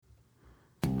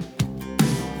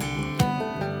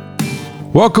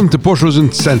Welcome to Bushels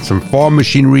and Cents from Farm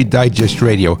Machinery Digest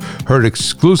Radio, heard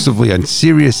exclusively on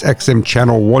Sirius XM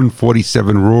Channel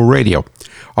 147 Rural Radio.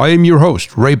 I am your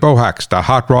host, Ray Bohax, the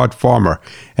Hot Rod Farmer,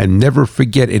 and never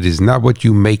forget it is not what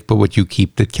you make but what you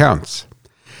keep that counts.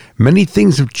 Many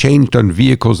things have changed on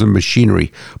vehicles and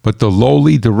machinery, but the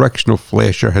lowly directional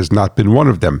flasher has not been one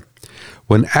of them.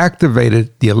 When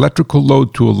activated, the electrical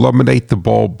load to illuminate the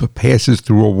bulb passes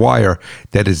through a wire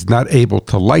that is not able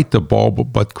to light the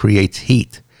bulb but creates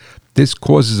heat. This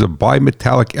causes a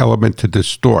bimetallic element to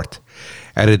distort.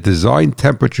 At a design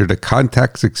temperature, the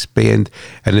contacts expand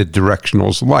and the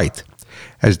directionals light.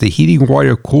 As the heating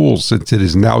wire cools, since it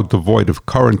is now devoid of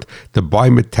current, the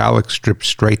bimetallic strip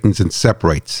straightens and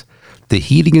separates. The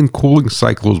heating and cooling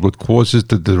cycle is what causes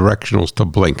the directionals to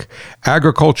blink.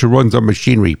 Agriculture runs on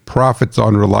machinery, profits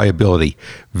on reliability.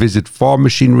 Visit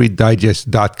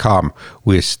farmmachinerydigest.com,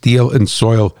 where steel and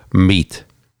soil meet.